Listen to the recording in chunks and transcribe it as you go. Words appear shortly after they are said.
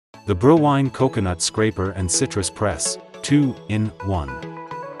The Brewine Coconut Scraper and Citrus Press,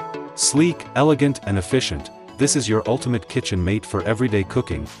 2-in-1. Sleek, elegant and efficient, this is your ultimate kitchen mate for everyday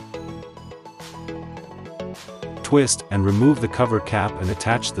cooking. Twist and remove the cover cap and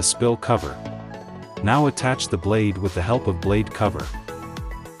attach the spill cover. Now attach the blade with the help of blade cover.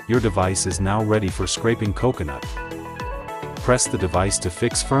 Your device is now ready for scraping coconut. Press the device to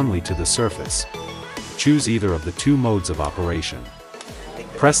fix firmly to the surface. Choose either of the two modes of operation.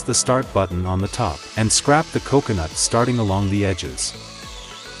 Press the start button on the top and scrape the coconut starting along the edges.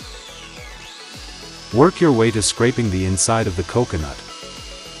 Work your way to scraping the inside of the coconut.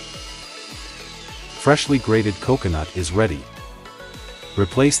 Freshly grated coconut is ready.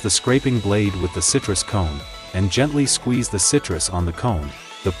 Replace the scraping blade with the citrus cone, and gently squeeze the citrus on the cone.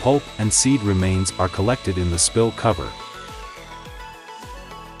 The pulp and seed remains are collected in the spill cover.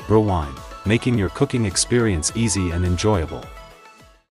 Brewine, making your cooking experience easy and enjoyable.